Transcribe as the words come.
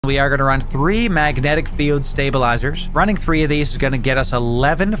We are going to run 3 magnetic field stabilizers. Running 3 of these is going to get us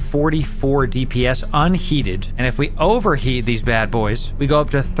 1144 DPS unheated. And if we overheat these bad boys, we go up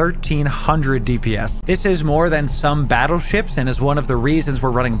to 1300 DPS. This is more than some battleships and is one of the reasons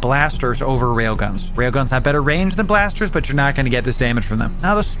we're running blasters over railguns. Railguns have better range than blasters, but you're not going to get this damage from them.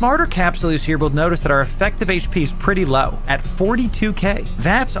 Now, the smarter capsule use here will notice that our effective HP is pretty low at 42k.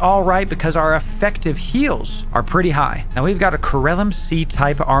 That's all right because our effective heals are pretty high. Now, we've got a Corellum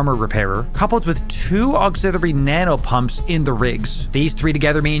C-type armor repairer coupled with 2 auxiliary nano pumps in the rigs. These 3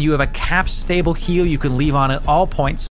 together mean you have a cap stable heal you can leave on at all points.